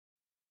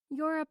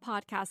You're a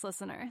podcast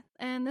listener,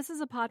 and this is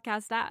a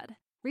podcast ad.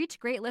 Reach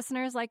great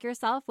listeners like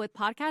yourself with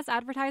podcast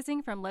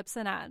advertising from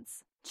Libsyn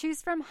Ads.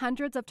 Choose from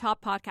hundreds of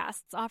top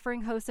podcasts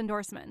offering host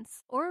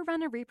endorsements, or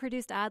run a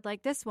reproduced ad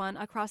like this one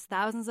across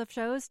thousands of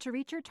shows to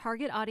reach your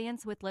target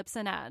audience with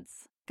Libsyn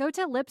Ads. Go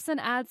to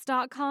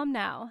libsynads.com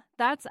now.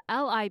 That's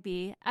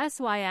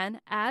LIBSYN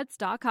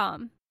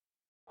ads.com.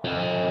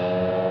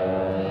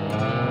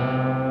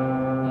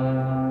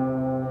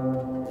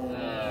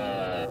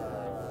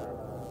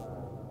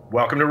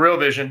 Welcome to Real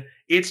Vision.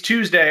 It's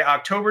Tuesday,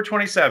 October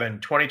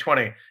 27,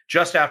 2020,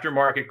 just after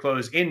market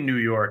close in New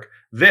York.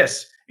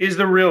 This is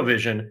the Real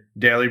Vision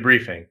Daily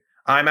Briefing.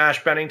 I'm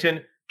Ash Bennington,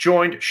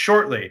 joined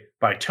shortly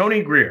by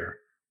Tony Greer.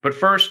 But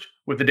first,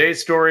 with the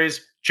day's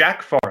stories,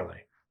 Jack Farley.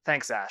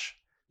 Thanks, Ash.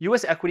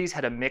 U.S. equities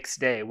had a mixed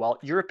day, while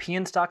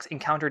European stocks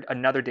encountered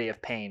another day of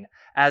pain,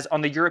 as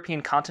on the European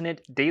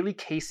continent, daily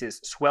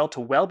cases swelled to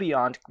well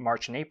beyond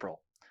March and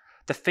April.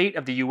 The fate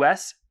of the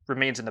U.S.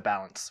 remains in the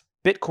balance.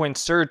 Bitcoin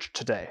surged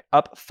today,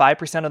 up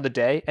 5% on the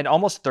day and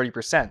almost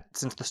 30%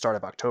 since the start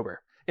of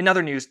October. In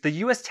other news, the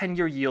U.S.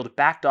 10-year yield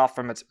backed off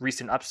from its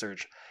recent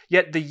upsurge,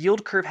 yet the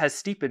yield curve has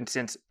steepened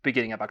since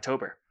beginning of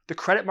October. The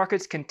credit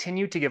markets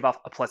continue to give off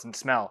a pleasant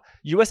smell.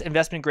 U.S.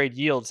 investment-grade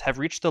yields have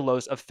reached the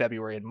lows of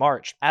February and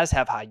March, as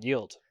have high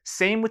yield.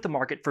 Same with the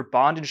market for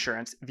bond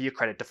insurance via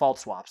credit default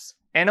swaps.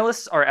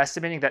 Analysts are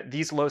estimating that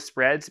these low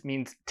spreads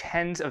means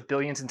tens of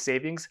billions in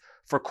savings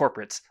for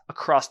corporates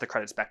across the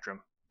credit spectrum.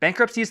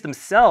 Bankruptcies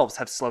themselves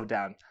have slowed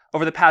down.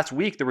 Over the past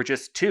week, there were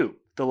just 2,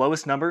 the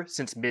lowest number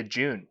since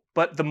mid-June.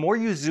 But the more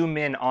you zoom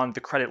in on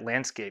the credit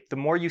landscape, the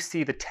more you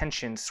see the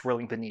tension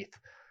swirling beneath.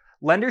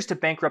 Lenders to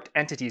bankrupt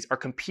entities are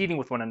competing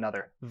with one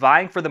another,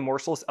 vying for the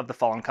morsels of the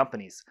fallen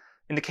companies.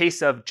 In the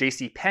case of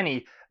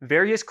JCPenney,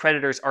 various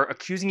creditors are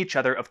accusing each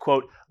other of,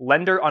 quote,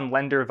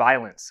 lender-on-lender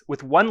violence,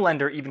 with one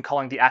lender even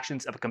calling the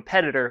actions of a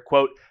competitor,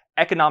 quote,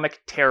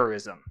 economic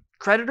terrorism.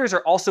 Creditors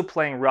are also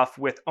playing rough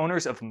with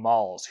owners of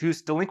malls,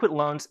 whose delinquent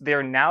loans they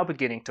are now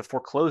beginning to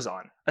foreclose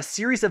on. A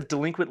series of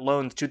delinquent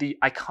loans to the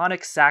iconic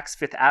Saks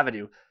Fifth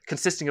Avenue,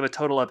 consisting of a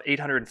total of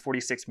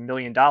 $846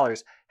 million,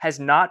 has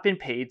not been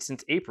paid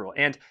since April,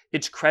 and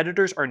its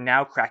creditors are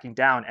now cracking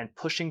down and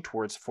pushing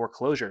towards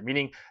foreclosure,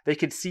 meaning they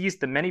could seize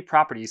the many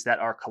properties that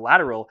are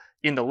collateral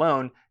in the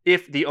loan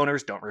if the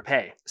owners don't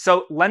repay.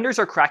 So lenders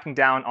are cracking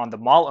down on the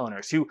mall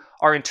owners, who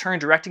are in turn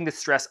directing the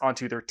stress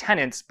onto their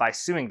tenants by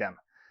suing them.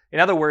 In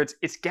other words,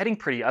 it's getting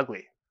pretty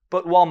ugly.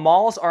 But while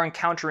malls are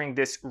encountering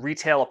this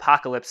retail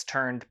apocalypse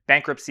turned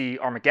bankruptcy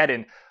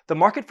Armageddon, the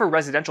market for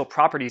residential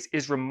properties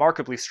is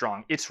remarkably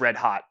strong. It's red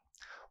hot.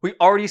 We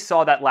already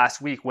saw that last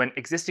week when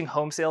existing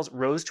home sales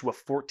rose to a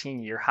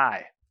 14-year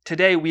high.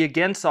 Today, we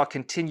again saw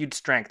continued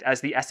strength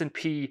as the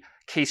S&P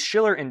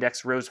Case-Shiller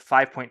Index rose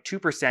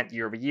 5.2%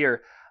 year over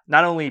year,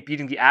 not only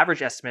beating the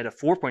average estimate of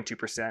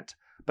 4.2%,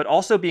 but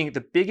also being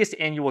the biggest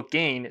annual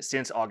gain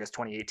since August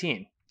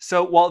 2018.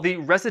 So while the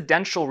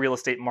residential real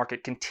estate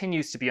market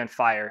continues to be on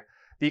fire,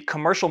 the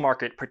commercial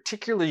market,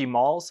 particularly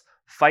malls,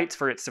 fights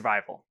for its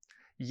survival.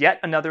 Yet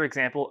another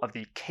example of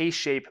the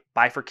K-shaped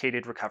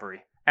bifurcated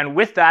recovery. And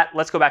with that,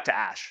 let's go back to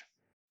Ash.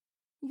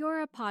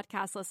 You're a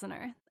podcast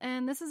listener,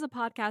 and this is a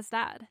podcast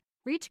ad.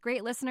 Reach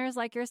great listeners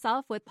like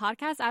yourself with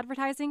podcast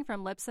advertising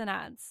from Libsyn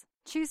Ads.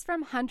 Choose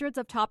from hundreds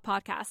of top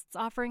podcasts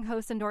offering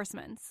host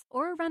endorsements,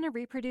 or run a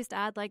reproduced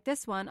ad like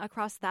this one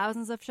across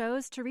thousands of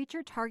shows to reach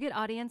your target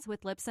audience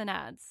with Libsyn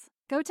Ads.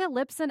 Go to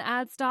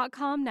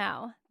libsynads.com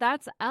now.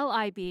 That's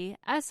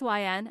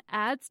LIBSYN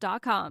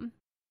ads.com.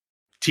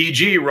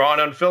 TG, Raw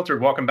and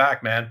Unfiltered, welcome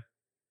back, man.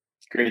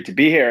 It's great to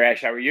be here,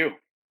 Ash. How are you?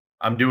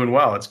 I'm doing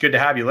well. It's good to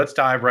have you. Let's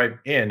dive right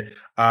in.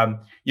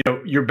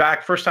 You're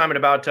back first time in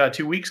about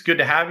 2 weeks. Good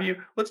to have you.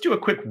 Let's do a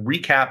quick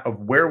recap of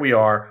where we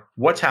are,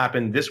 what's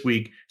happened this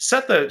week.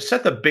 Set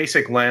the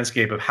basic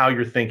landscape of how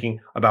you're thinking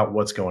about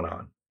what's going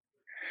on.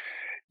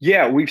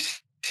 Yeah, we've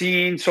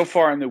seen so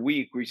far in the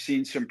week, we've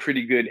seen some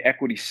pretty good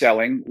equity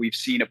selling. We've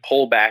seen a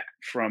pullback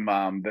from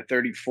the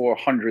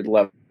 3,400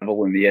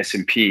 level in the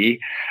S&P.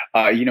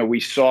 We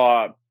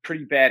saw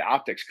pretty bad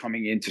optics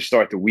coming in to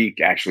start the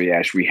week, actually,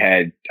 Ash. We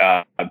had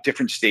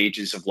different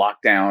stages of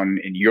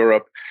lockdown in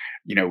Europe.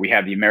 We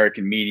have the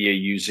American media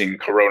using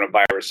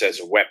coronavirus as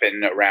a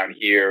weapon around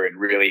here and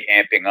really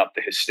amping up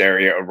the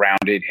hysteria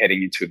around it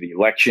heading into the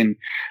election.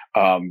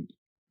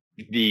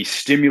 The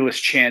stimulus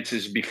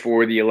chances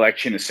before the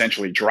election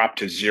essentially dropped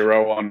to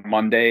 0 on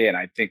Monday. And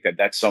I think that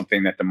that's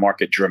something that the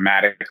market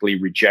dramatically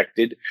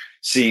rejected,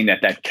 seeing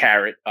that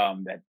carrot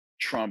that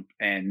Trump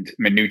and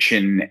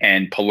Mnuchin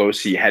and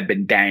Pelosi had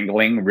been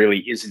dangling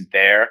really isn't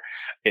there.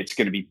 It's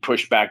going to be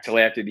pushed back till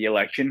after the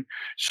election.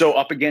 So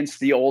up against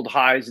the old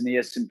highs in the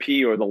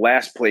S&P, or the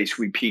last place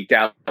we peaked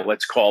out,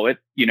 let's call it,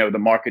 the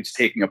market's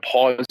taking a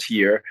pause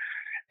here.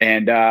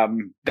 And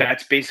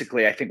that's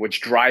basically, I think, what's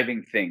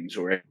driving things,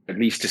 or at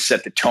least to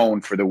set the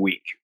tone for the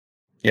week.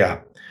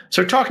 Yeah.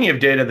 So talking of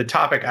data, the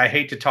topic I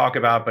hate to talk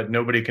about, but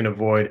nobody can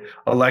avoid,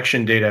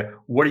 election data.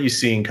 What are you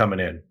seeing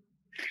coming in?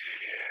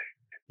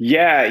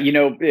 Yeah,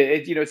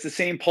 it's the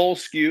same poll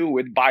skew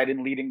with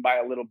Biden leading by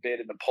a little bit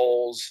in the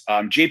polls.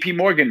 J.P.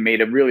 Morgan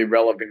made a really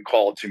relevant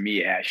call to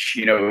me, Ash.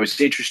 It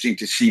was interesting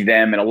to see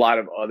them and a lot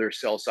of other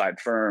sell side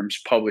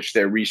firms publish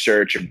their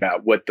research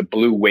about what the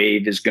blue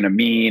wave is going to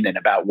mean and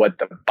about what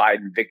the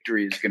Biden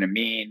victory is going to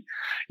mean.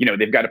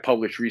 They've got to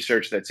publish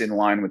research that's in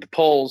line with the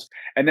polls,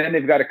 and then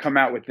they've got to come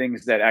out with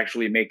things that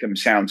actually make them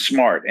sound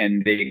smart.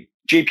 And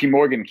J.P.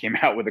 Morgan came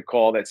out with a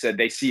call that said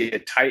they see a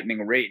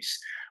tightening race,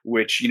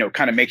 which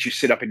kind of makes you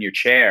sit up in your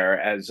chair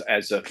as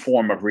a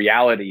form of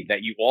reality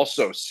that you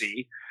also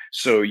see.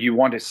 So you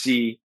want to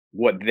see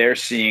what they're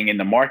seeing in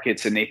the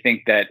markets, and they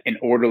think that an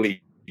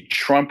orderly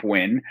Trump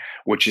win,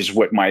 which is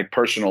what my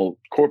personal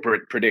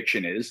corporate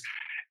prediction is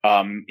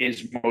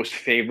most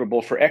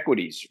favorable for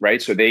equities,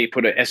 right? So they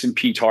put an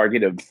S&P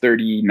target of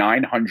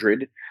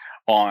 3,900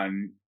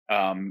 on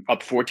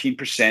up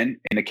 14%. In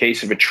the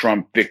case of a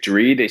Trump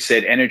victory, they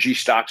said energy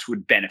stocks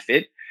would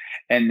benefit,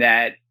 and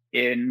that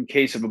in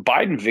case of a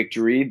Biden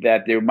victory,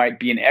 that there might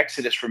be an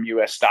exodus from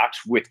U.S.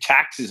 stocks with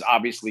taxes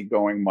obviously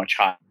going much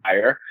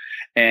higher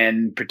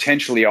and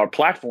potentially our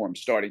platform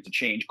starting to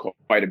change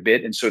quite a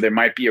bit. And so there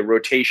might be a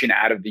rotation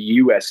out of the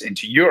U.S.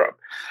 into Europe.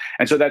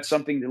 And so that's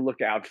something to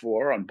look out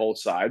for on both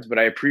sides. But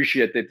I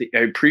appreciate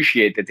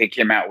that they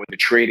came out with a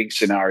trading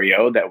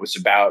scenario that was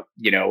about,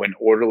 an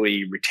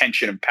orderly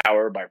retention of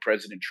power by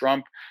President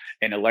Trump,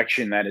 an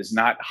election that is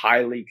not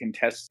highly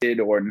contested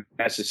or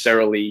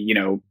necessarily,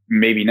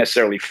 maybe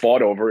necessarily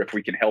fought over if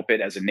we can help it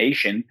as a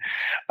nation.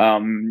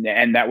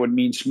 And that would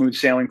mean smooth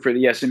sailing for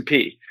the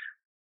S&P.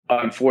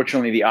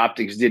 Unfortunately, the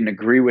optics didn't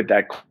agree with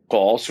that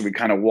call. So we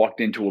kind of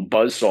walked into a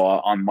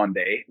buzzsaw on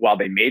Monday while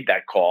they made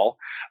that call.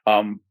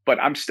 But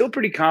I'm still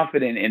pretty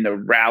confident in the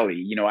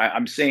rally.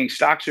 I'm saying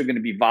stocks are going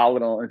to be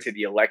volatile into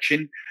the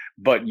election.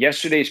 But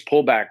yesterday's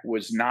pullback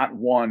was not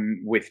one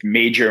with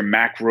major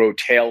macro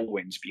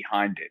tailwinds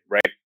behind it,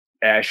 right?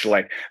 Ash,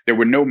 there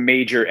were no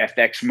major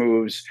FX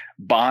moves.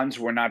 Bonds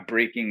were not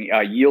breaking,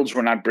 yields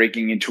were not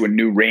breaking into a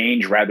new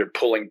range, rather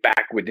pulling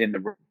back within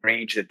the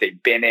range that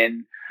they've been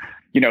in.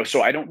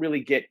 So I don't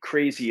really get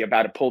crazy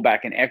about a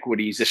pullback in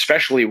equities,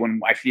 especially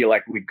when I feel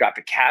like we've got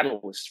the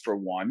catalyst for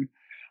one.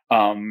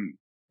 On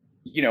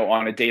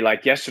a day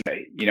like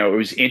yesterday, it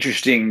was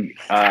interesting.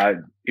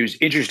 It was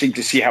interesting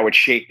to see how it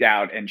shaked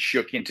out and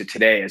shook into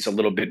today as a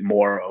little bit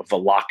more of a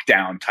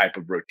lockdown type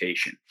of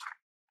rotation.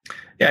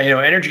 Yeah,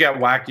 energy got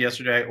whacked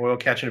yesterday. Oil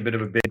catching a bit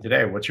of a bid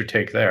today. What's your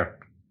take there?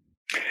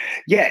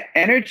 Yeah,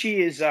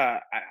 energy is.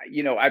 I've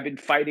been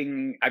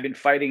fighting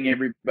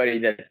everybody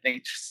that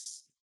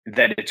thinks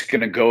that it's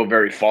going to go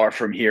very far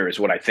from here is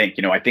what I think.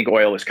 I think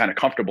oil is kind of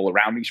comfortable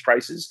around these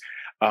prices.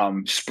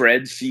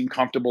 Spreads seem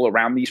comfortable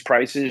around these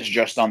prices,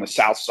 just on the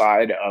south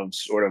side of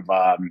sort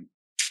of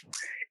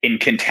in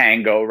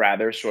contango,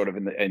 rather, sort of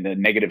in the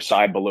negative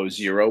side below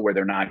zero, where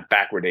they're not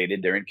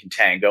backwardated. They're in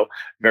contango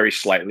very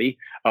slightly.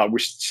 We're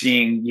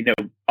seeing,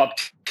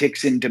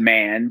 upticks in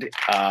demand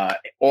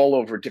all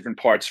over different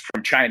parts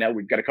from China.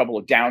 We've got a couple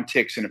of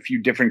downticks in a few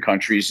different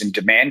countries in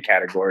demand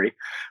category,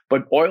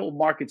 but oil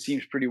market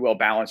seems pretty well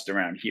balanced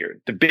around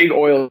here. The big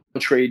oil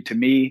trade to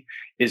me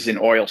is in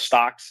oil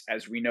stocks.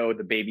 As we know,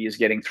 the baby is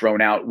getting thrown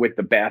out with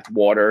the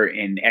bathwater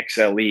in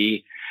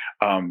XLE.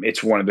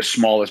 It's one of the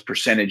smallest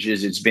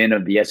percentages it's been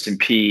of the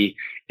S&P.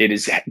 It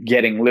is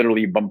getting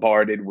literally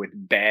bombarded with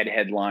bad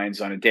headlines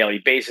on a daily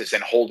basis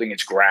and holding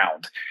its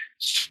ground.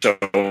 So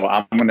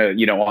I'm going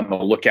to, on the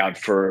lookout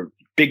for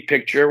big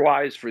picture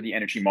wise for the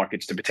energy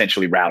markets to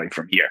potentially rally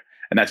from here.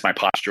 And that's my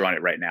posture on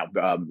it right now.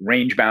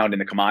 Range bound in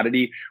the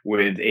commodity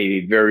with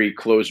a very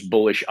close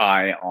bullish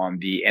eye on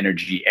the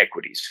energy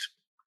equities.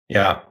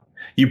 Yeah.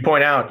 You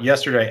point out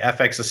yesterday,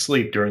 FX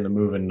asleep during the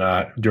move and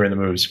during the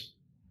moves.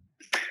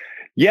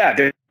 Yeah,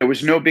 there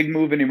was no big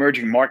move in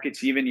emerging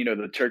markets. Even,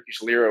 the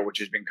Turkish lira, which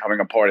has been coming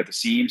apart at the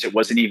seams, it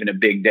wasn't even a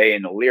big day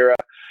in the lira.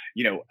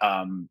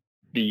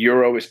 The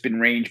euro has been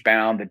range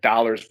bound. The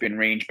dollar's been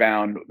range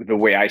bound. The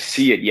way I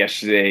see it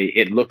yesterday,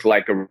 it looked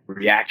like a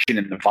reaction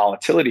in the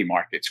volatility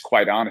markets,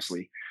 quite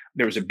honestly.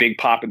 There was a big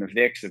pop in the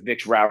VIX. The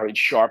VIX rallied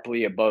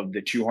sharply above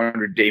the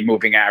 200-day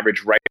moving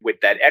average right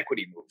with that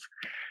equity move.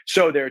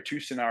 So there are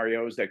two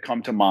scenarios that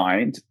come to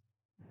mind.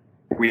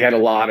 We had a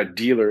lot of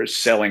dealers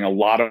selling a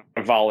lot of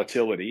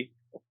volatility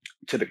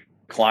to the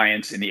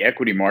clients in the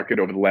equity market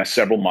over the last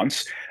several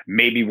months.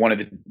 Maybe one of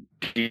the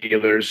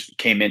dealers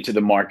came into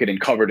the market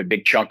and covered a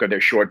big chunk of their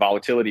short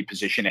volatility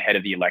position ahead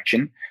of the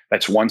election.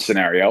 That's one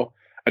scenario.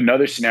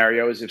 Another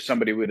scenario is if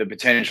somebody with a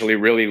potentially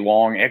really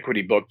long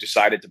equity book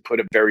decided to put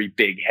a very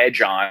big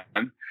hedge on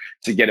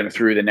to get them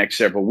through the next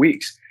several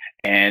weeks.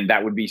 And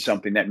that would be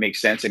something that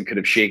makes sense and could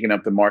have shaken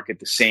up the market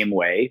the same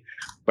way.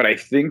 But I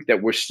think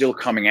that we're still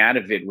coming out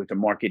of it with the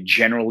market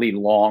generally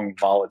long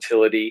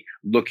volatility,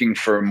 looking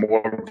for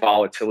more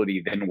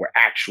volatility than we're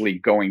actually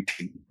going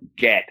to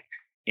get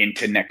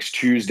into next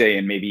Tuesday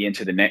and maybe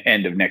into the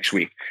end of next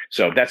week.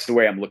 So that's the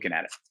way I'm looking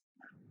at it.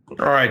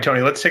 All right,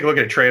 Tony, let's take a look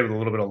at a trade with a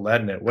little bit of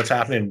lead in it. What's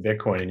happening in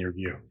Bitcoin in your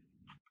view?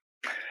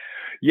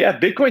 Yeah,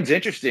 Bitcoin's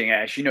interesting,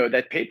 Ash.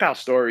 That PayPal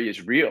story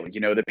is real.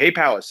 The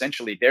PayPal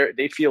essentially,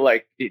 they feel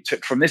like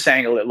from this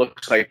angle, it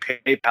looks like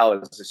PayPal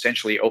is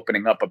essentially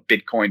opening up a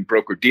Bitcoin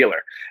broker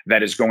dealer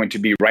that is going to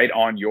be right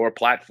on your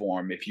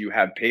platform if you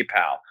have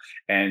PayPal.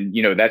 And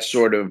that's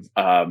sort of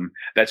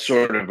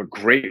a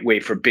great way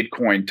for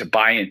Bitcoin to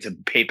buy into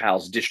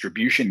PayPal's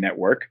distribution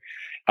network.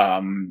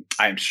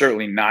 I'm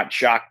certainly not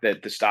shocked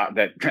that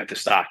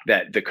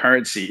the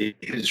currency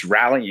is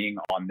rallying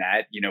on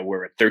that.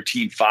 We're at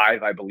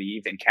 13.5, I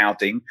believe, and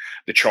counting.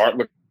 The chart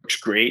looks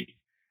great.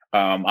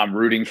 I'm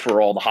rooting for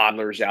all the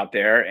hodlers out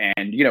there.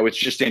 And, it's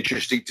just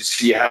interesting to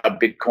see how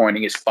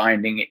Bitcoin is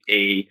finding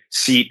a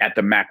seat at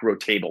the macro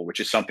table, which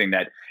is something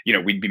that,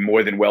 we'd be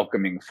more than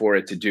welcoming for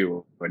it to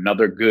do.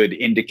 Another good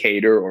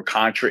indicator or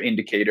contra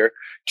indicator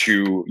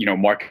to,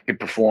 market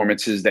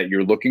performances that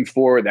you're looking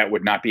for. That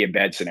would not be a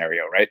bad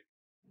scenario, right?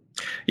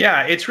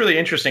 Yeah, it's really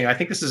interesting. I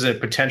think this is a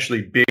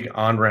potentially big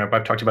on-ramp.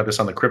 I've talked about this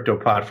on the crypto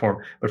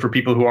platform, but for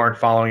people who aren't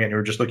following it and who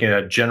are just looking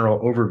at a general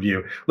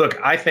overview, look,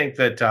 I think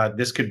that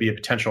this could be a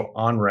potential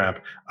on-ramp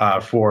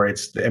for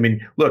its. I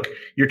mean, look,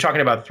 you're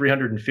talking about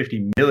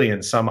 350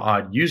 million some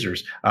odd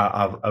users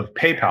of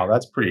PayPal.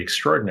 That's pretty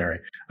extraordinary.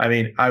 I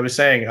mean, I was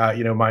saying,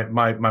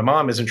 my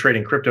mom isn't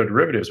trading crypto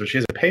derivatives, but she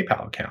has a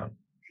PayPal account.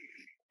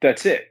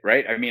 That's it,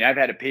 right? I mean, I've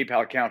had a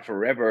PayPal account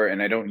forever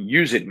and I don't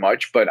use it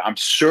much, but I'm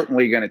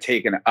certainly going to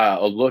take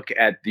a look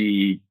at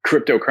the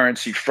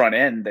cryptocurrency front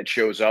end that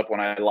shows up when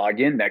I log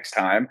in next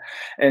time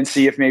and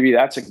see if maybe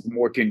that's a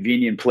more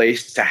convenient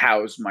place to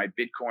house my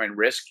Bitcoin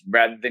risk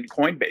rather than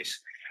Coinbase,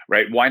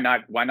 right? Why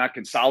not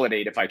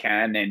consolidate if I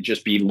can and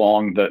just be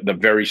long the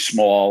very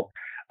small,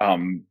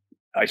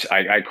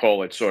 I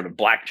call it sort of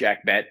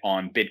blackjack bet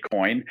on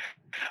Bitcoin.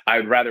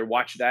 I'd rather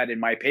watch that in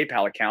my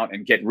PayPal account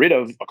and get rid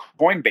of a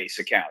Coinbase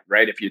account,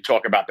 right? If you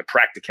talk about the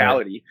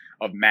practicality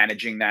of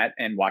managing that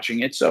and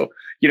watching it. So,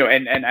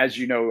 and as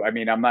you know, I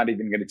mean, I'm not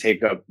even going to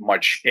take up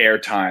much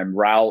airtime.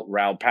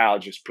 Raoul Pal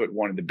just put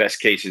one of the best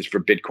cases for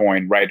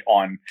Bitcoin right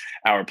on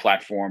our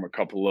platform a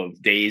couple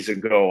of days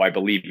ago, I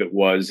believe it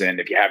was. And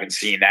if you haven't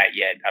seen that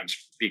yet, I'm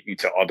speaking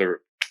to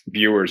other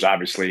viewers,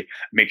 obviously,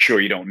 make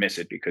sure you don't miss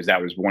it because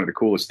that was one of the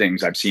coolest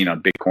things I've seen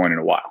on Bitcoin in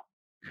a while.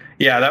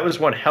 Yeah, that was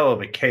one hell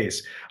of a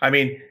case. I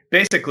mean,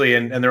 basically,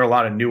 and there are a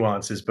lot of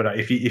nuances, but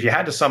if you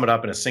had to sum it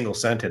up in a single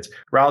sentence,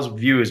 Raul's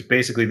view is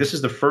basically this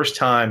is the first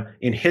time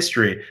in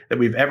history that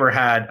we've ever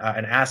had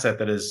an asset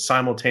that is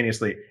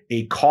simultaneously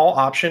a call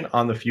option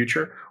on the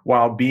future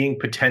while being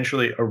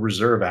potentially a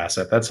reserve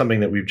asset. That's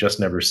something that we've just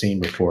never seen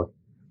before.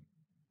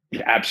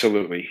 Yeah,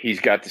 absolutely. He's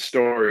got the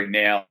story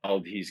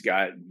nailed. He's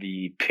got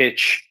the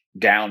pitch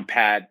down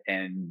pat,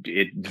 and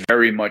it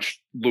very much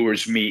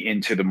lures me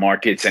into the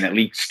markets and at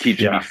least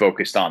keeps me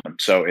focused on them.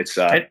 So it's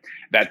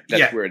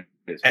that's where it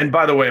is. And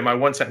by the way, my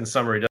one sentence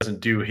summary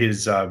doesn't do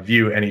his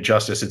view any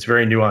justice. It's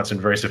very nuanced and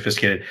very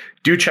sophisticated.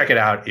 Do check it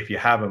out if you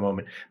have a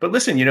moment. But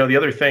listen, the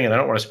other thing, and I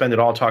don't want to spend it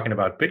all talking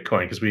about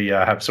Bitcoin because we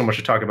have so much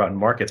to talk about in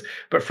markets.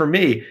 But for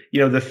me,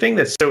 the thing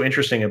that's so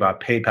interesting about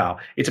PayPal,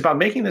 it's about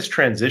making this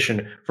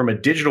transition from a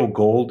digital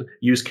gold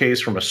use case,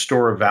 from a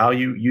store of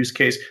value use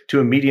case to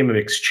a medium of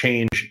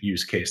exchange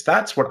use case.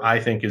 That's what I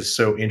think is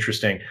so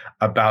interesting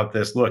about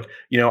this. Look,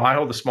 I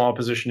hold a small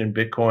position in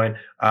Bitcoin.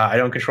 I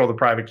don't control the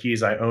private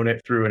keys. I own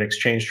it through an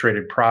exchange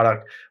traded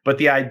product. But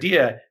the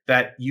idea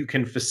that you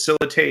can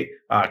facilitate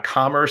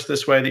commerce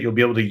this way, that you'll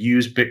be able to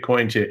use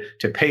Bitcoin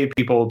to pay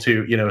people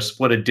to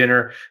split a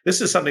dinner,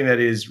 this is something that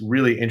is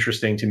really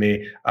interesting to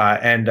me.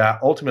 And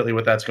ultimately,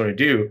 what that's going to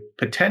do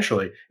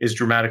potentially is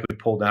dramatically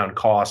pull down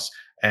costs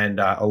and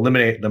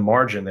eliminate the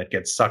margin that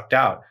gets sucked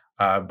out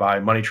by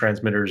money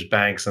transmitters,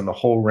 banks, and the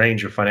whole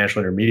range of financial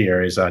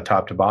intermediaries,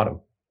 top to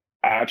bottom.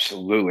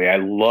 Absolutely. I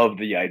love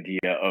the idea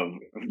of,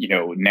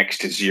 next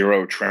to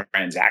zero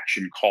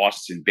transaction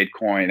costs in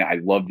Bitcoin. I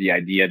love the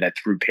idea that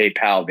through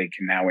PayPal, they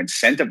can now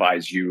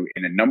incentivize you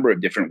in a number of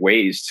different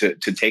ways to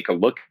take a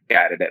look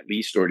at it at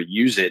least, or to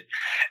use it.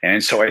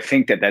 And so I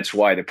think that's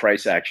why the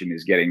price action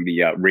is getting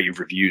the rave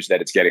reviews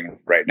that it's getting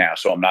right now.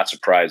 So I'm not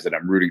surprised that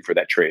I'm rooting for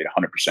that trade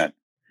 100%.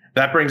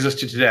 That brings us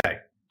to today.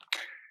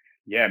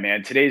 Yeah,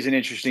 man. Today's an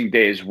interesting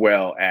day as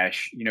well,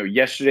 Ash.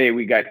 Yesterday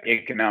we got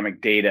economic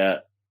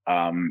data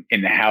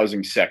in the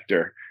housing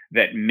sector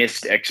that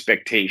missed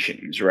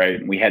expectations, right?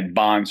 We had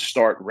bonds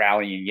start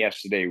rallying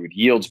yesterday with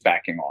yields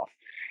backing off.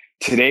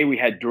 Today, we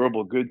had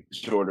durable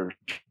goods orders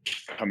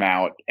come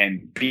out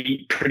and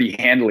beat pretty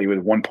handily with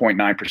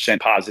 1.9%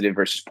 positive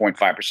versus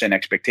 0.5%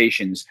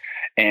 expectations.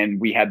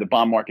 And we had the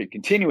bond market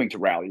continuing to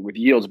rally with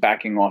yields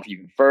backing off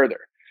even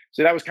further.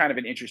 So that was kind of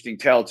an interesting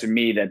tell to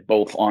me that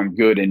both on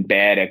good and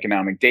bad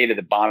economic data,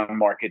 the bond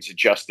market's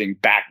adjusting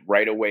back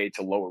right away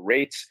to lower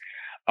rates.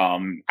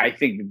 I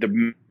think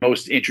the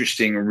most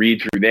interesting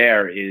read through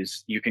there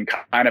is you can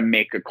kind of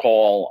make a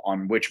call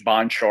on which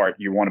bond chart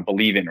you want to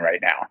believe in right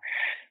now.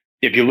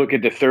 If you look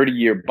at the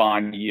 30-year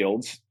bond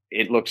yields,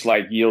 it looks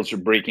like yields are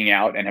breaking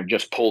out and have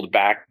just pulled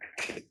back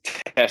to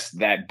test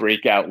that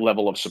breakout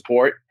level of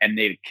support, and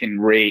they can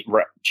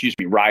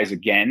rise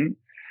again.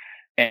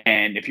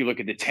 And if you look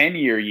at the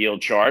 10-year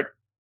yield chart,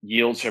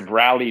 yields have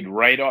rallied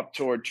right up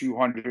toward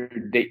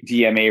 200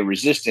 DMA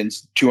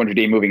resistance,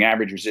 200-day moving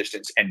average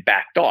resistance, and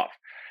backed off.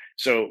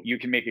 So you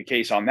can make a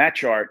case on that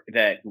chart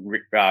that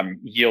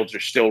yields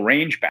are still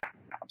range bound.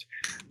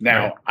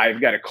 Now, right.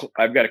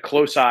 I've got a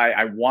close eye.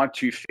 I want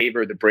to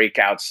favor the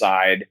breakout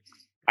side.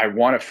 I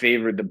want to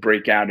favor the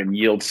breakout and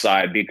yield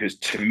side because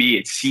to me,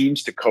 it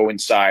seems to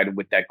coincide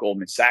with that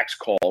Goldman Sachs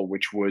call,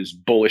 which was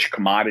bullish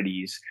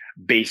commodities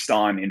based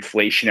on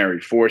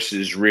inflationary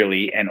forces,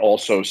 really, and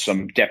also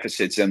some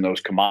deficits in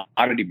those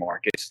commodity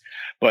markets.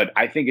 But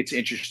I think it's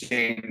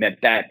interesting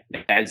that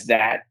as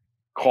that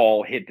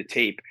call hit the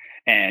tape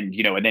and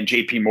then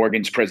JP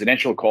Morgan's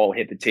presidential call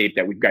hit the tape,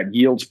 that we've got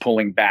yields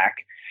pulling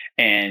back.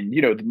 And,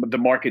 the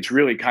market's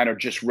really kind of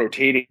just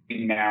rotating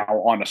now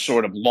on a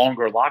sort of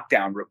longer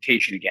lockdown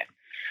rotation again.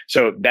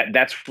 So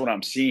that's what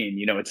I'm seeing.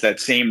 It's that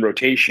same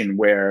rotation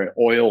where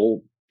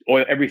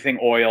everything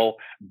oil,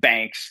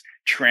 banks,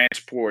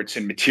 transports,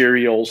 and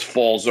materials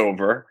falls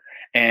over,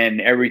 and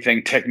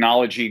everything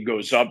technology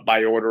goes up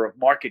by order of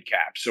market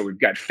cap. So we've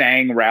got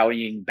FANG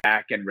rallying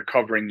back and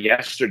recovering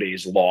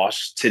yesterday's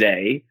loss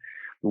today.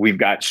 We've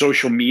got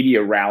social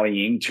media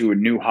rallying to a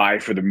new high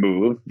for the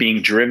move,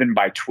 being driven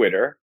by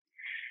Twitter,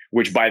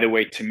 which, by the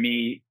way, to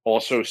me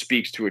also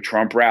speaks to a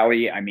Trump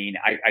rally. I mean,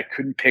 I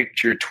couldn't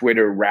picture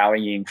Twitter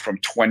rallying from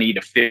 20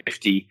 to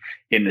 50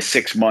 in the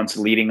 6 months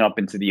leading up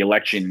into the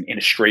election in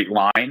a straight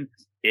line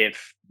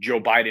if Joe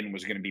Biden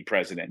was going to be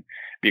president,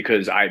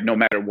 because no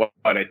matter what,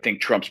 I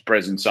think Trump's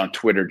presence on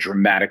Twitter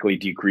dramatically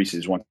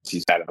decreases once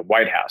he's out of the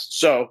White House.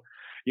 So,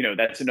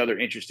 that's another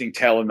interesting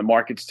tell in the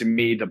markets to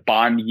me. The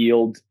bond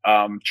yield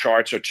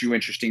charts are two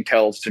interesting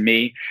tells to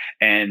me.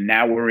 And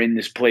now we're in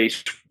this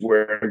place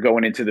where we're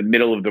going into the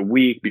middle of the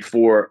week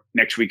before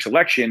next week's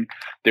election.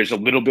 There's a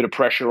little bit of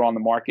pressure on the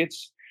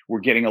markets.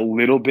 We're getting a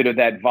little bit of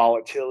that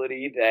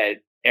volatility that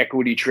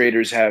equity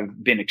traders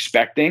have been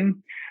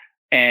expecting.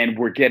 And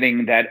we're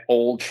getting that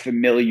old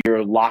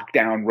familiar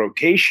lockdown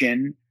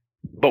rotation,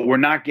 but we're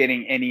not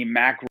getting any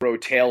macro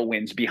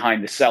tailwinds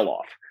behind the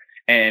sell-off.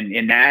 And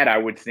in that, I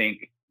would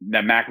think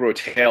the macro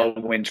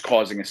tailwinds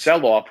causing a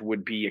sell-off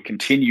would be a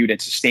continued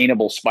and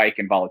sustainable spike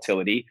in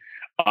volatility,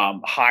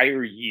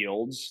 higher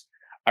yields.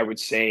 I would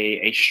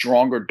say a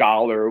stronger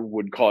dollar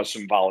would cause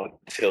some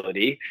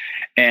volatility.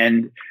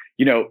 And,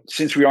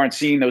 since we aren't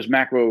seeing those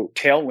macro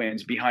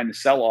tailwinds behind the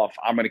sell-off,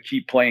 I'm going to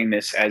keep playing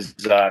this as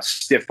a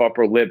stiff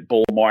upper lip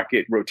bull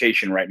market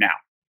rotation right now.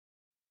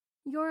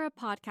 You're a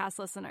podcast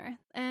listener,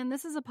 and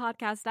this is a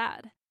podcast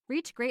ad.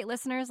 Reach great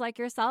listeners like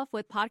yourself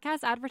with podcast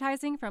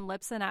advertising from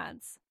Lips and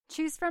Ads.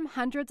 Choose from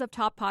hundreds of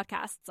top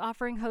podcasts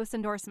offering host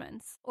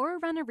endorsements, or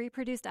run a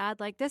reproduced ad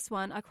like this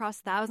one across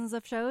thousands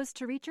of shows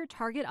to reach your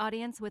target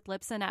audience with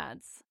Lips and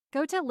Ads.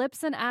 Go to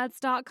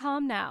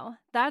lipsandads.com now.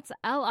 That's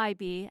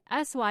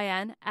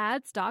LIBSYN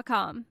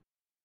ads.com.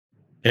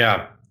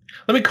 Yeah.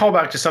 Let me call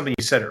back to something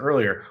you said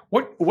earlier.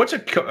 What's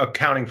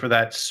accounting for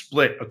that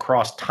split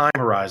across time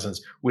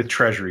horizons with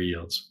Treasury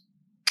yields?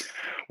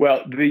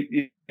 Well,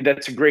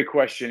 that's a great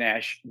question,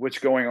 Ash. What's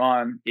going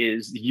on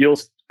is the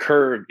yield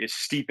curve is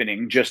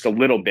steepening just a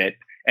little bit,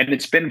 and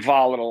it's been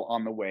volatile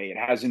on the way. It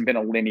hasn't been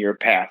a linear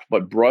path,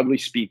 but broadly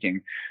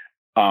speaking,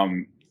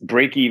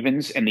 break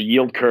evens and the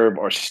yield curve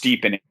are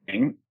steepening,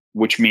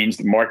 which means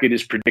the market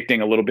is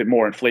predicting a little bit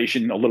more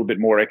inflation, a little bit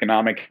more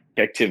economic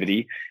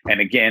activity. And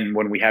again,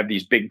 when we have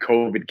these big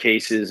COVID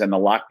cases and the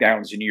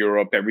lockdowns in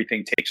Europe,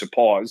 everything takes a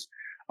pause.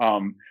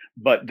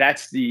 But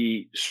that's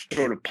the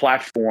sort of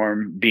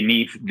platform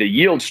beneath the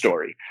yield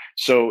story.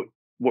 So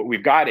what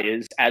we've got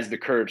is, as the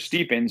curve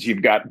steepens,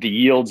 you've got the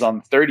yields on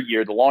the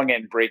 30-year, the long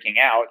end breaking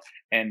out,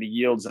 and the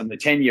yields on the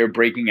 10-year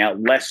breaking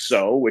out less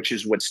so, which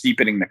is what's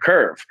steepening the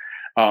curve.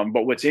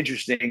 But what's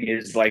interesting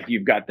is, like,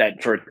 you've got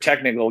that, for a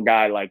technical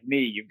guy like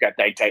me, you've got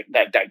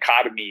that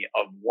dichotomy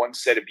of one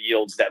set of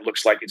yields that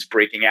looks like it's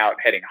breaking out,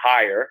 heading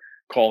higher,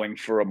 calling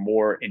for a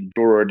more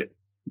endured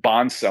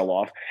bond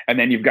sell-off. And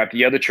then you've got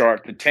the other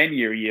chart, the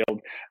 10-year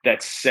yield,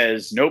 that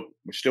says, nope,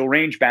 we're still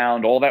range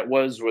bound. All that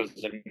was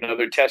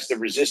another test of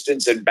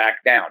resistance and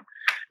back down.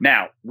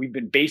 Now, we've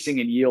been basing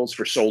in yields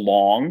for so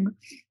long,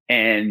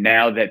 and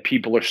now that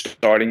people are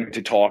starting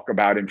to talk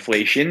about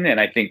inflation, and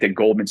I think that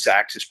Goldman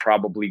Sachs is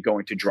probably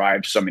going to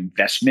drive some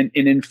investment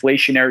in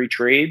inflationary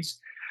trades,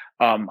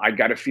 I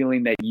got a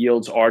feeling that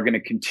yields are going to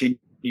continue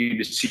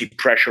to see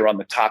pressure on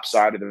the top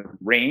side of the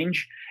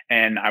range.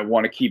 And I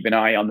want to keep an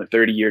eye on the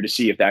 30-year to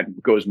see if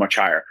that goes much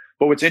higher.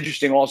 But what's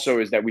interesting also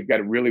is that we've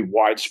got a really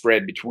wide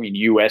spread between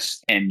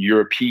U.S. and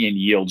European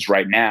yields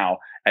right now,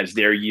 as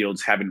their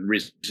yields haven't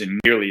risen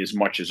nearly as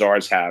much as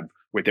ours have,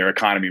 with their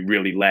economy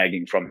really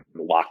lagging from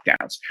the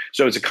lockdowns.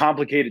 So it's a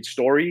complicated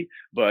story,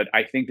 but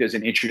I think there's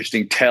an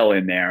interesting tell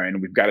in there,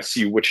 and we've got to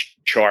see which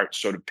chart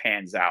sort of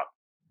pans out.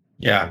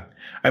 Yeah.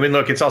 I mean,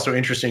 look, it's also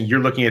interesting. You're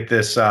looking at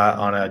this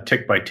on a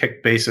tick by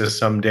tick basis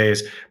some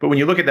days, but when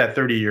you look at that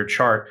 30-year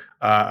chart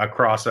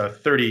across a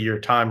 30-year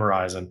time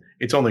horizon,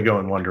 it's only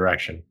going one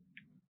direction.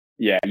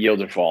 Yeah,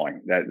 yields are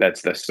falling.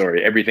 That's the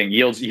story. Everything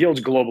yields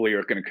globally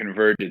are going to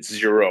converge at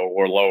zero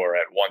or lower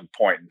at one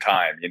point in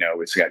time.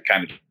 It's got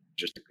kind of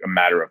just a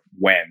matter of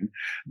when.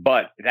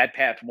 But that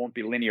path won't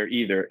be linear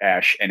either,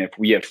 Ash. And if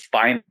we have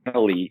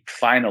finally,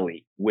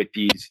 with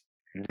these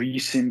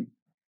recent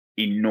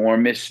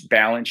enormous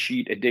balance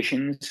sheet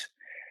additions,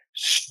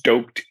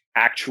 stoked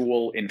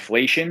actual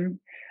inflation.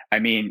 I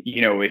mean,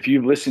 if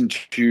you've listened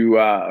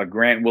to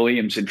Grant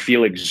Williams and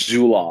Felix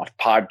Zulauf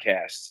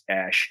podcasts,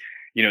 Ash,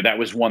 that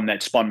was one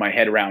that spun my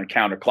head around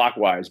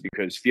counterclockwise,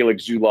 because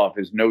Felix Zulauf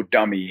is no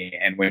dummy.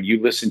 And when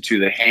you listen to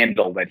the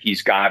handle that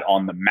he's got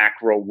on the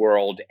macro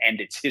world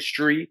and its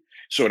history,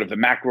 sort of the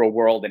macro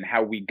world and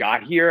how we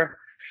got here,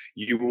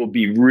 you will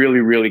be really,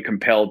 really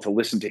compelled to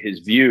listen to his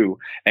view.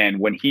 And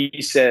when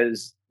he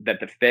says that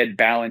the Fed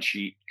balance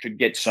sheet could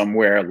get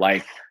somewhere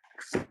like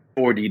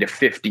 40 to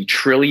 50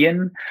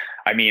 trillion.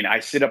 I mean, I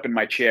sit up in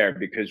my chair,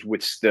 because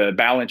with the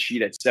balance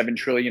sheet at 7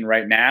 trillion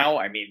right now,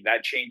 I mean,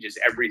 that changes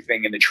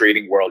everything in the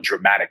trading world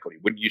dramatically.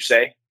 Wouldn't you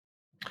say?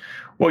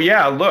 Well,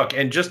 yeah, look,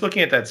 and just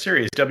looking at that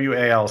series,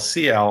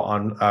 WALCL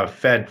on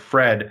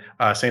Fred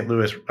St.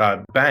 Louis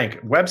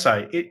Bank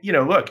website,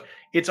 look,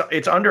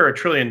 it's under $1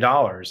 trillion.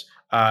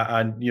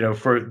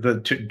 For the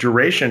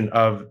duration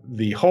of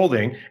the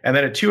holding, and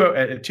then at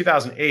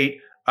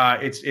 2008,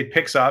 it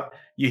picks up.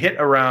 You hit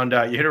around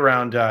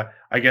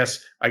I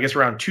guess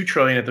around 2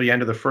 trillion at the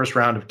end of the first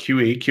round of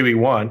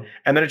QE1,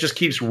 and then it just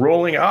keeps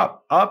rolling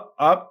up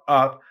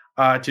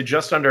to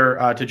just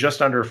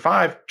under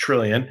 5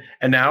 trillion,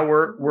 and now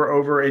we're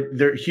over it.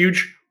 They're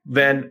huge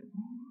then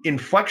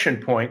inflection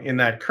point in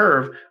that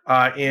curve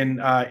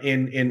in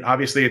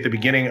obviously at the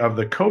beginning of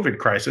the COVID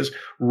crisis,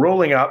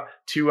 rolling up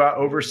to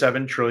over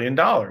 $7 trillion.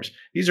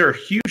 These are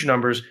huge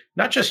numbers,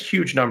 not just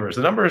huge numbers.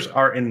 The numbers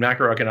are in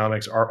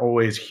macroeconomics are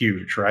always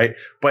huge, right?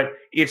 But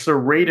it's the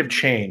rate of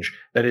change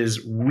that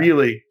is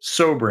really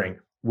sobering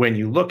when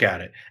you look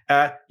at it.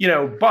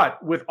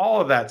 But with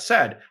all of that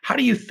said, how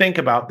do you think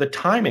about the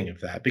timing of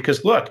that?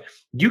 Because look,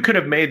 you could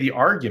have made the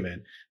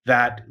argument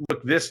that,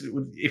 look,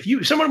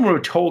 someone would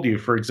have told you,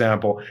 for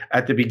example,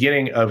 at the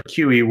beginning of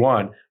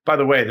QE1, by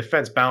the way, the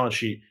Fed's balance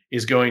sheet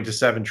is going to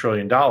 $7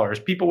 trillion,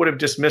 people would have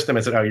dismissed them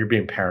and said, oh, you're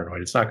being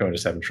paranoid. It's not going to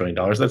 $7 trillion.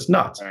 That's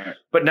nuts. Right.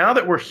 But now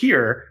that we're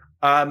here,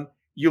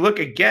 you look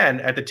again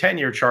at the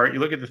 10-year chart, you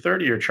look at the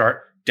 30-year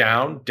chart,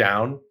 down,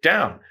 down,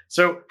 down.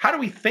 So how do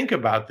we think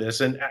about this,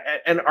 and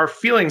our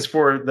feelings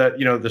for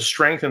the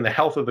strength and the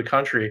health of the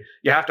country?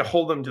 You have to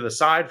hold them to the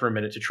side for a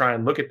minute to try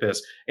and look at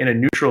this in a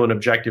neutral and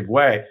objective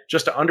way,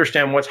 just to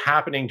understand what's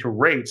happening to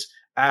rates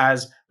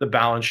as the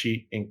balance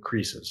sheet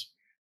increases.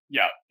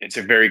 Yeah, it's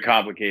a very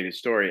complicated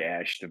story,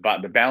 Ash.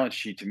 The balance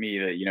sheet, to me,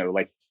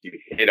 like you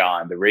hit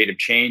on, the rate of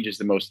change is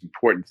the most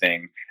important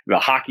thing. The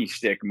hockey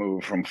stick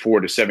move from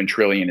 4 to 7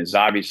 trillion is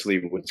obviously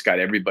what's got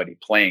everybody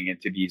playing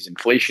into these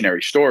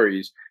inflationary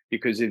stories,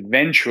 because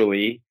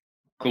eventually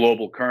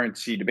global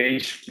currency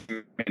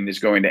debasement is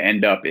going to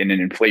end up in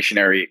an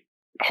inflationary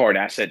hard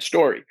asset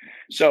story.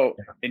 So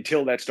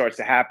until that starts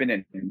to happen,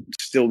 and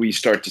still we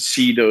start to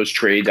see those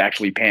trades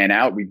actually pan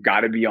out, we've got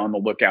to be on the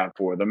lookout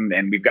for them,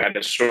 and we've got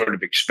to sort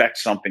of expect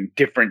something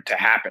different to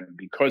happen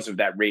because of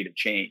that rate of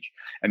change.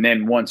 And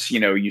then once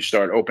you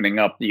start opening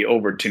up the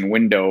Overton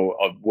window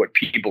of what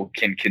people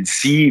can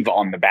conceive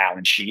on the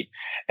balance sheet,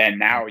 and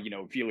now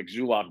Felix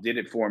Zulauf did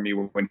it for me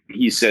when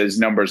he says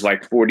numbers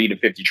like 40 to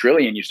 50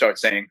 trillion, you start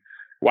saying,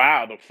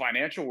 wow, the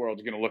financial world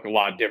is going to look a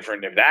lot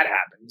different if that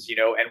happens,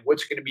 and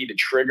what's going to be the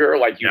trigger?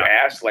 Like you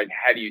asked, like,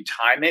 how do you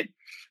time it?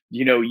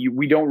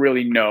 We don't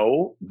really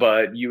know,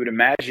 but you would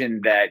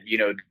imagine that,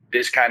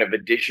 this kind of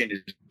addition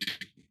is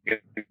going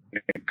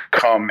to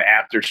come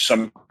after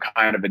some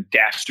kind of a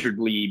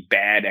dastardly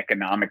bad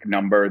economic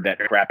number that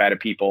crap out of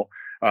people.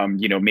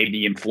 Maybe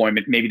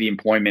the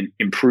employment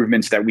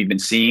improvements that we've been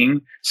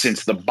seeing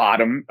since the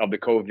bottom of the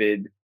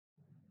COVID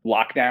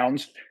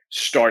lockdowns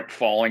start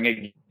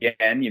falling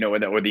again,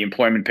 or the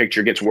employment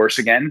picture gets worse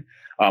again,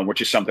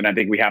 which is something I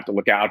think we have to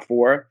look out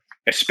for,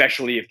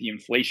 especially if the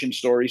inflation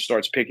story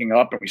starts picking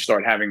up and we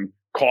start having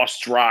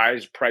costs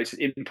rise,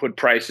 input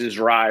prices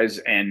rise,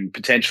 and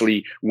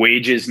potentially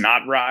wages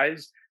not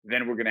rise.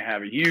 Then we're going to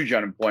have a huge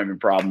unemployment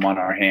problem on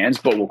our hands,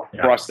 but we'll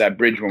cross that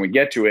bridge when we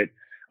get to it.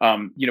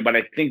 But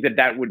I think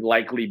that would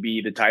likely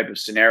be the type of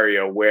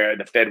scenario where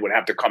the Fed would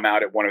have to come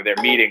out at one of their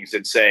meetings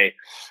and say,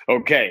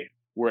 okay,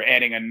 we're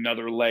adding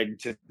another leg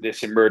to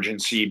this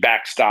emergency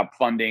backstop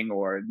funding,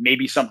 or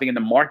maybe something in the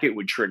market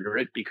would trigger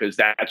it, because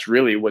that's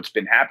really what's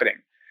been happening.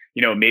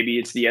 Maybe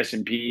it's the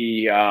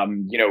S&P,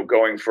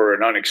 going for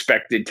an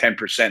unexpected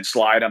 10%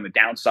 slide on the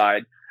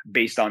downside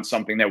based on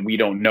something that we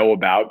don't know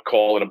about.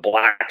 Call it a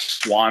black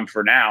swan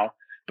for now.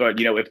 But,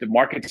 if the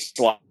market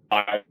slides,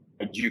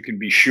 you can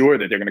be sure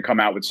that they're going to come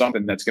out with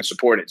something that's going to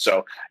support it.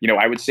 So,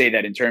 I would say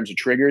that in terms of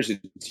triggers,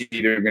 it's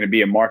either going to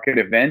be a market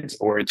event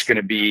or it's going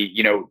to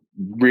be,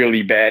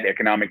 really bad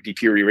economic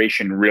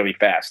deterioration really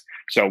fast.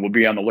 So we'll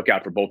be on the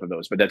lookout for both of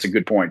those. But that's a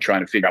good point,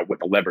 trying to figure out what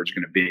the lever is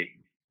going to be.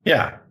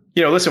 Yeah.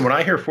 Listen, when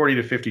I hear 40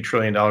 to 50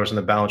 trillion dollars in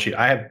the balance sheet,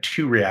 I have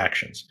two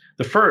reactions.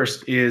 The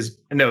first is,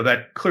 no,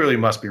 that clearly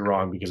must be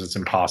wrong because it's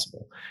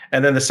impossible.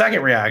 And then the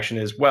second reaction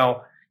is,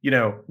 well,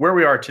 where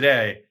we are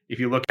today if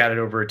you look at it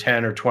over a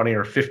 10 or 20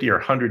 or 50 or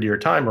 100-year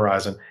time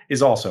horizon,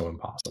 is also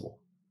impossible.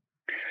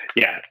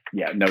 Yeah.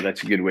 No,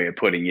 that's a good way of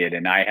putting it.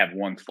 And I have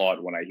one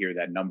thought when I hear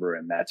that number,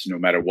 and that's no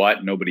matter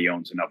what, nobody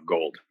owns enough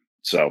gold.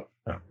 So.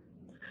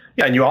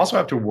 Yeah, and you also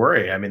have to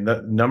worry. I mean,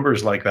 the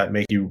numbers like that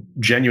make you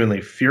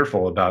genuinely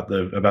fearful about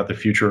the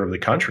future of the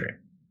country.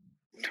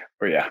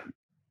 Oh,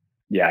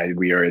 yeah,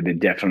 we are the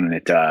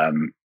definite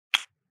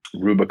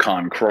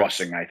Rubicon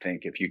crossing, I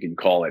think, if you can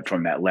call it,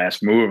 from that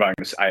last move.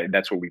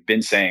 That's what we've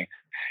been saying.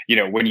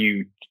 When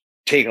you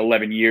take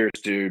 11 years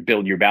to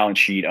build your balance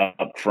sheet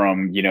up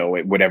from,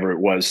 whatever it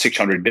was,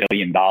 $600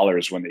 billion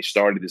when they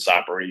started this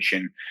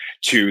operation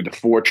to the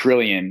 $4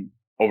 trillion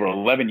over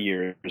 11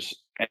 years.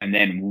 And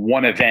then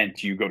one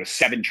event, you go to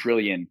 7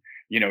 trillion,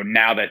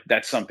 now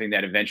that's something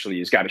that eventually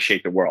has got to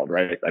shake the world,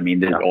 right? I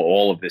mean,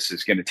 all of this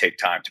is going to take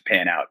time to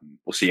pan out, and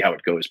we'll see how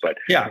it goes, but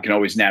you can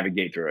always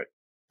navigate through it.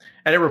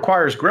 And it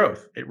requires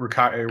growth. It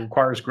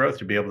requires growth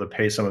to be able to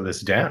pay some of this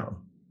down.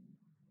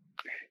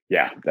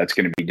 Yeah, that's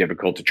going to be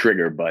difficult to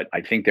trigger, but I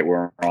think that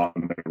we're on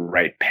the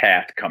right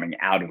path coming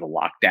out of the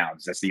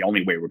lockdowns. That's the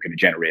only way we're going to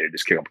generate it,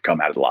 is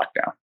come out of the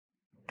lockdown.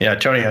 Yeah,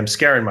 Tony, I'm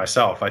scaring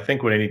myself. I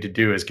think what I need to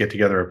do is get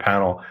together a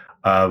panel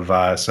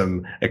of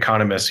some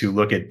economists who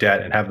look at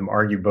debt and have them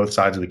argue both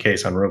sides of the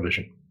case on Real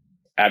Vision.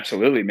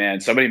 Absolutely, man.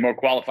 Somebody more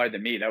qualified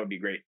than me. That would be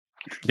great.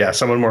 Yeah,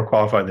 someone more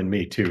qualified than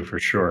me too, for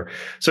sure.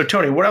 So,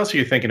 Tony, what else are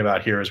you thinking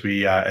about here as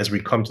we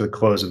come to the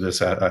close of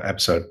this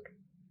episode?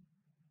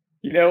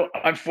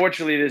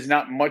 Unfortunately, there's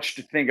not much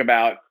to think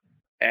about,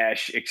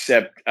 Ash,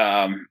 except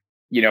I'm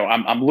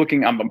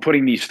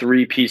putting these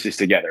three pieces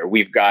together.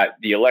 We've got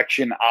the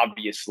election,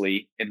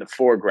 obviously, in the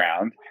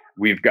foreground.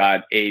 We've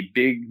got a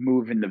big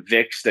move in the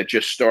VIX that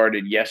just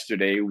started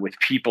yesterday, with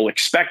people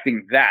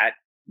expecting that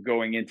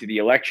going into the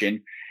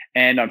election.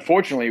 And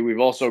unfortunately, we've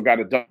also got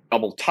a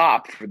double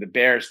top for the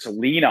bears to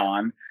lean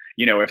on,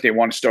 if they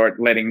want to start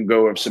letting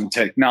go of some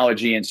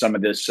technology and some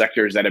of the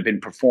sectors that have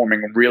been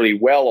performing really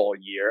well all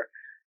year,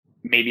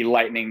 maybe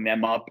lightening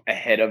them up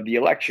ahead of the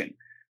election.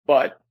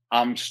 But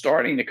I'm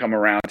starting to come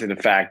around to the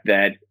fact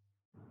that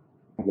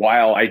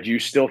while I do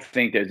still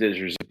think that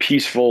there's a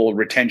peaceful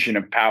retention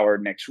of power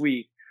next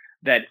week,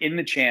 that in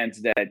the chance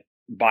that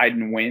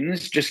Biden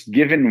wins, just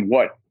given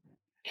what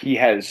he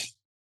has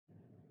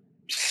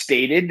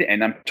stated,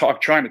 and I'm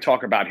trying to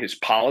talk about his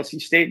policy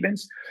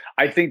statements,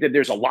 I think that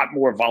there's a lot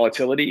more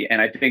volatility.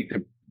 And I think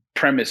the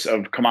premise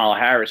of Kamala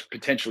Harris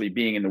potentially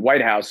being in the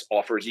White House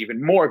offers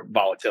even more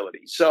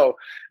volatility. So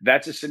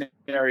that's a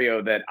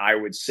scenario that I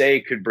would say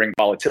could bring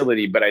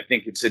volatility, but I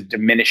think it's a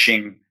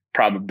diminishing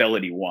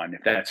probability one,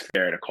 if that's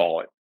fair to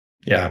call it.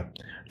 Yeah.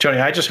 Tony,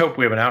 I just hope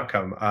we have an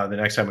outcome the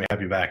next time we have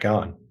you back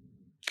on.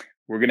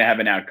 We're going to have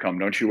an outcome.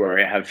 Don't you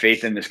worry. I have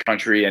faith in this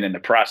country and in the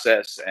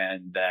process,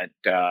 and that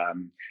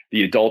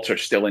the adults are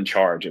still in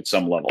charge at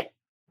some level.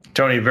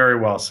 Tony, very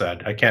well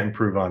said. I can't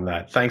improve on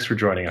that. Thanks for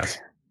joining us.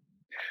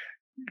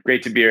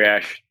 Great to be here,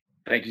 Ash.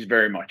 Thank you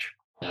very much.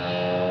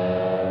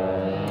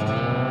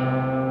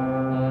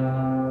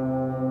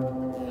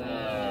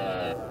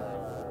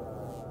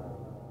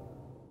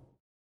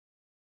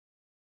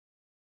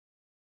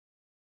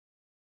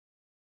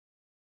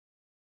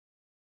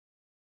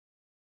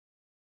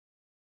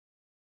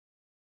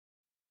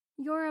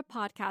 You're a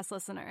podcast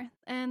listener,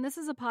 and this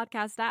is a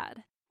podcast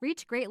ad.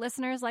 Reach great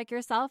listeners like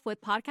yourself with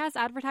podcast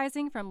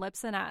advertising from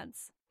Libsyn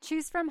Ads.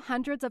 Choose from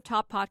hundreds of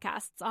top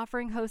podcasts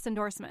offering host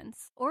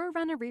endorsements, or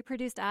run a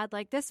reproduced ad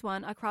like this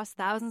one across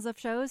thousands of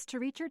shows to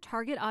reach your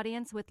target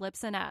audience with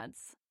Libsyn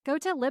Ads. Go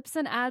to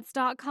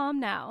libsynads.com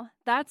now.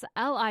 That's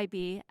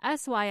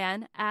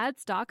LIBSYN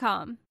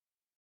ads.com.